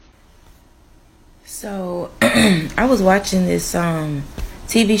So I was watching this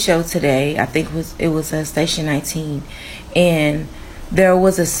TV show today. I think it was Station 19, and there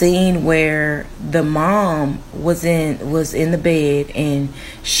was a scene where the mom was in the bed, and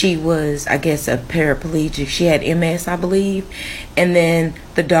she was, I guess, a paraplegic. She had MS, I believe, and then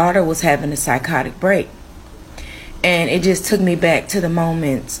the daughter was having a psychotic break, and it just took me back to the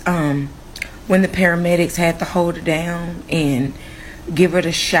moments when the paramedics had to hold her down and give her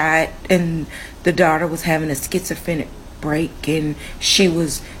the shot, and the daughter was having a schizophrenic break, and she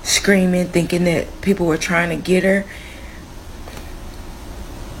was screaming, thinking that people were trying to get her.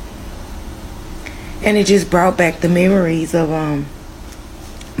 And it just brought back the memories of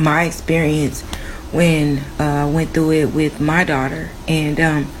my experience when I went through it with my daughter. And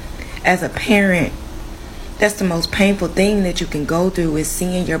as a parent, that's the most painful thing that you can go through, is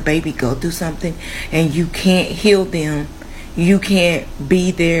seeing your baby go through something and you can't heal them. You can't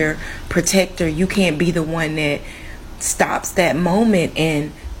be their protector. You can't be the one that stops that moment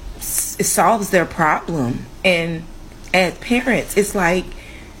and solves their problem. And as parents, it's like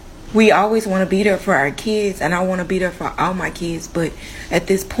we always want to be there for our kids, and I want to be there for all my kids. But at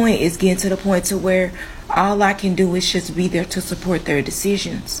this point, it's getting to the point to where all I can do is just be there to support their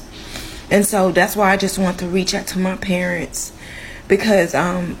decisions. And so that's why I just want to reach out to my parents, because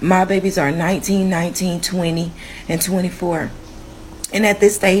my babies are 19, 20, and 24. And at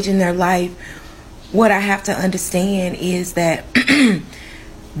this stage in their life, what I have to understand is that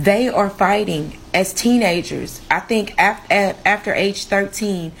they are fighting as teenagers. I think after age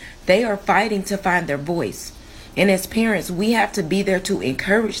 13, they are fighting to find their voice. And as parents, we have to be there to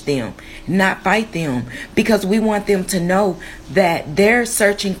encourage them, not fight them, because we want them to know that they're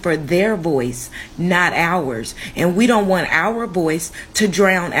searching for their voice, not ours. And we don't want our voice to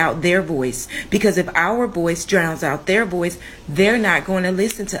drown out their voice, because if our voice drowns out their voice, they're not going to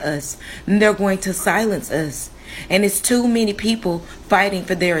listen to us. They're going to silence us. And it's too many people fighting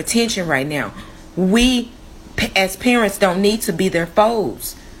for their attention right now. We, as parents, don't need to be their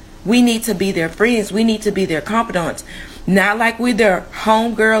foes. We need to be their friends. We need to be their confidants. Not like we're their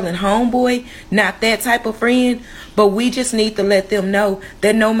homegirl and homeboy, not that type of friend, but we just need to let them know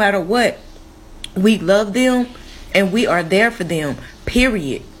that no matter what, we love them and we are there for them,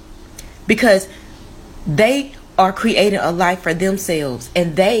 period. Because they are creating a life for themselves,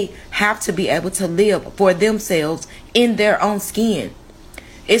 and they have to be able to live for themselves in their own skin.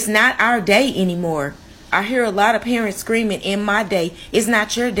 It's not our day anymore. I hear a lot of parents screaming, in my day. It's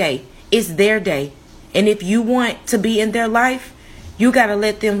not your day. It's their day. And if you want to be in their life, you got to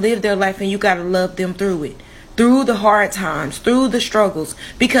let them live their life, and you got to love them through it. Through the hard times, through the struggles,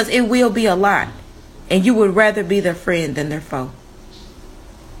 because it will be a lot. And you would rather be their friend than their foe.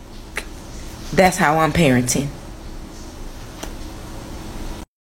 That's how I'm parenting.